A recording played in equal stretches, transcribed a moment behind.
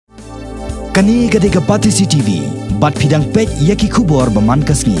Kani gade kapati CCTV, bat pidang pek yaki kubor baman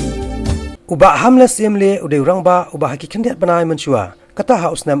kasni. Uba Hamless Syiemlieh udah orang ba uba haki kendiat benai mensua. Kata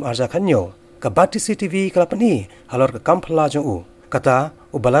hausnam arja kanyo. Kabati CCTV kalapani halor ke kampla jong u. Kata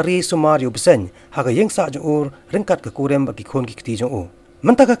ubalari sumar yu Bsein Haka yengsa jong ur ringkat ke kurem bagi kon ki keti jong u.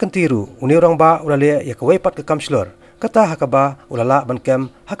 Mentaka kentiru uni orang ba ulale ya kawaipat ke kamslor. Kata Haka ba ulala ban kem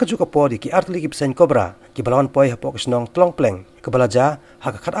Haka juga po di ki Tylli ki Bsein Cobra ki balawan poi hapo ke Shnong Tlongpleng ke balaja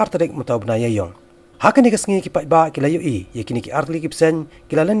Haka khat artarik mutau benaya yong. Haka ni kasngi ki pai ba ki layu i ye kini ki Tylli ki Bsein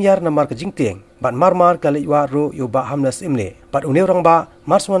ki lalan yar namar ke jingtieng bat marmar kali wa ru yu ba Hamless Syiemlieh bat uni orang ba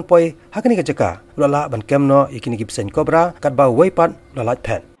marsuan poi Haka ni ka jaka ulala ban kem no ye kini ki Bsein Cobra kat ba waipat ulala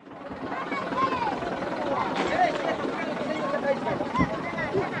pen.